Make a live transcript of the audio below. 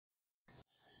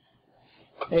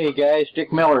Hey guys,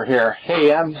 Dick Miller here.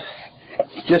 Hey, I'm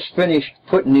just finished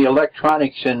putting the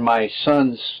electronics in my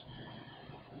son's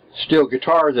steel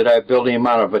guitar that I built him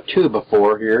out of a tube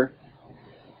before here.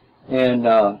 And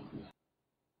I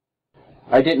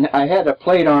had a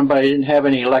plate on, but I didn't have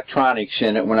any electronics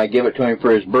in it when I gave it to him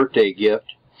for his birthday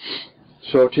gift.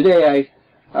 So today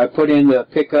I put in the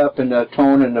pickup and the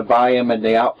tone and the volume and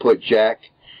the output jack.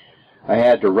 I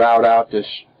had to route out this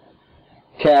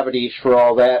cavities for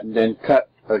all that and then cut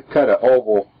an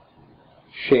oval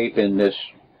shape in this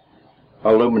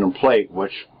aluminum plate,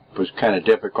 which was kind of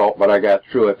difficult, but I got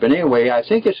through it. But anyway, I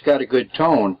think it's got a good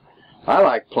tone. I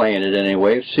like playing it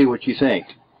anyway. See what you think.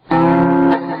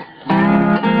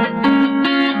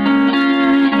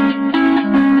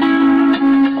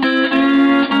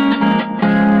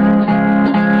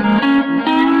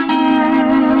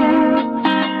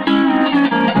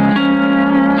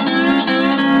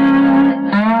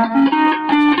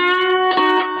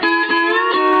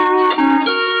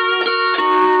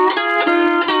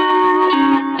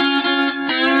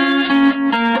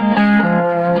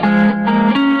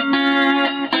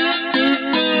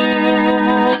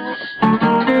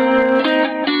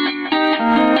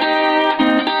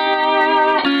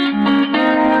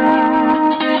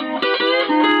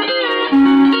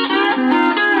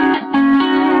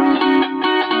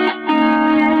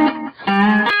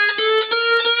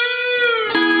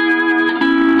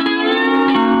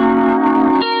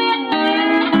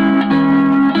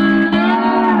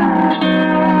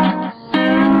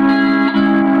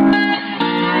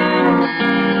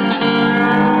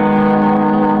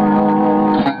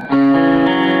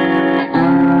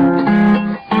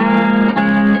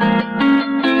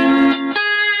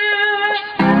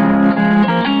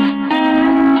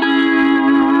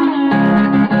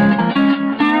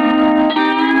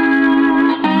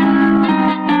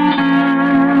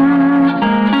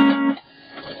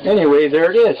 Anyway,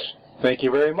 there it is. Thank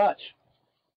you very much.